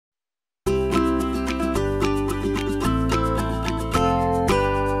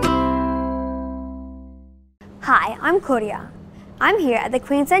I'm Claudia. I'm here at the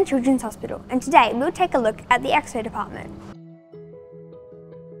Queensland Children's Hospital and today we'll take a look at the X-ray department.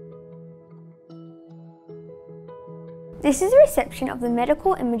 This is the reception of the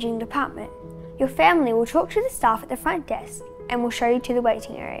Medical Imaging Department. Your family will talk to the staff at the front desk and will show you to the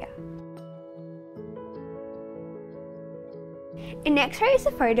waiting area. An X-ray is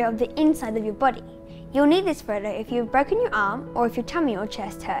a photo of the inside of your body. You'll need this photo if you've broken your arm or if your tummy or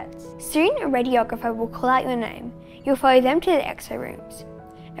chest hurts. Soon a radiographer will call out your name. You'll follow them to the X-ray rooms.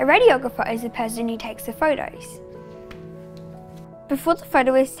 A radiographer is the person who takes the photos. Before the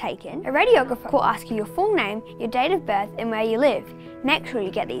photo is taken, a radiographer will ask you your full name, your date of birth and where you live. Make sure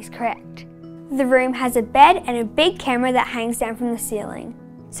you get these correct. The room has a bed and a big camera that hangs down from the ceiling.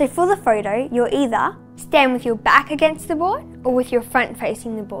 So for the photo, you'll either stand with your back against the board or with your front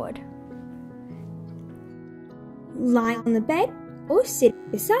facing the board. Lie on the bed or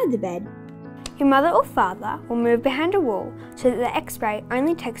sit beside the bed. Your mother or father will move behind a wall so that the X-ray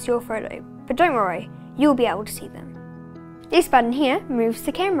only takes your photo, but don't worry, you'll be able to see them. This button here moves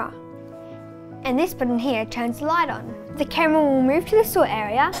the camera, and this button here turns the light on. The camera will move to the saw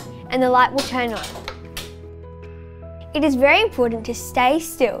area and the light will turn on. It is very important to stay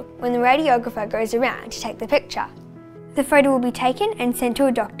still when the radiographer goes around to take the picture. The photo will be taken and sent to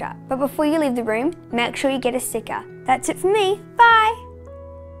a doctor, but before you leave the room, make sure you get a sticker. That's it for me, bye!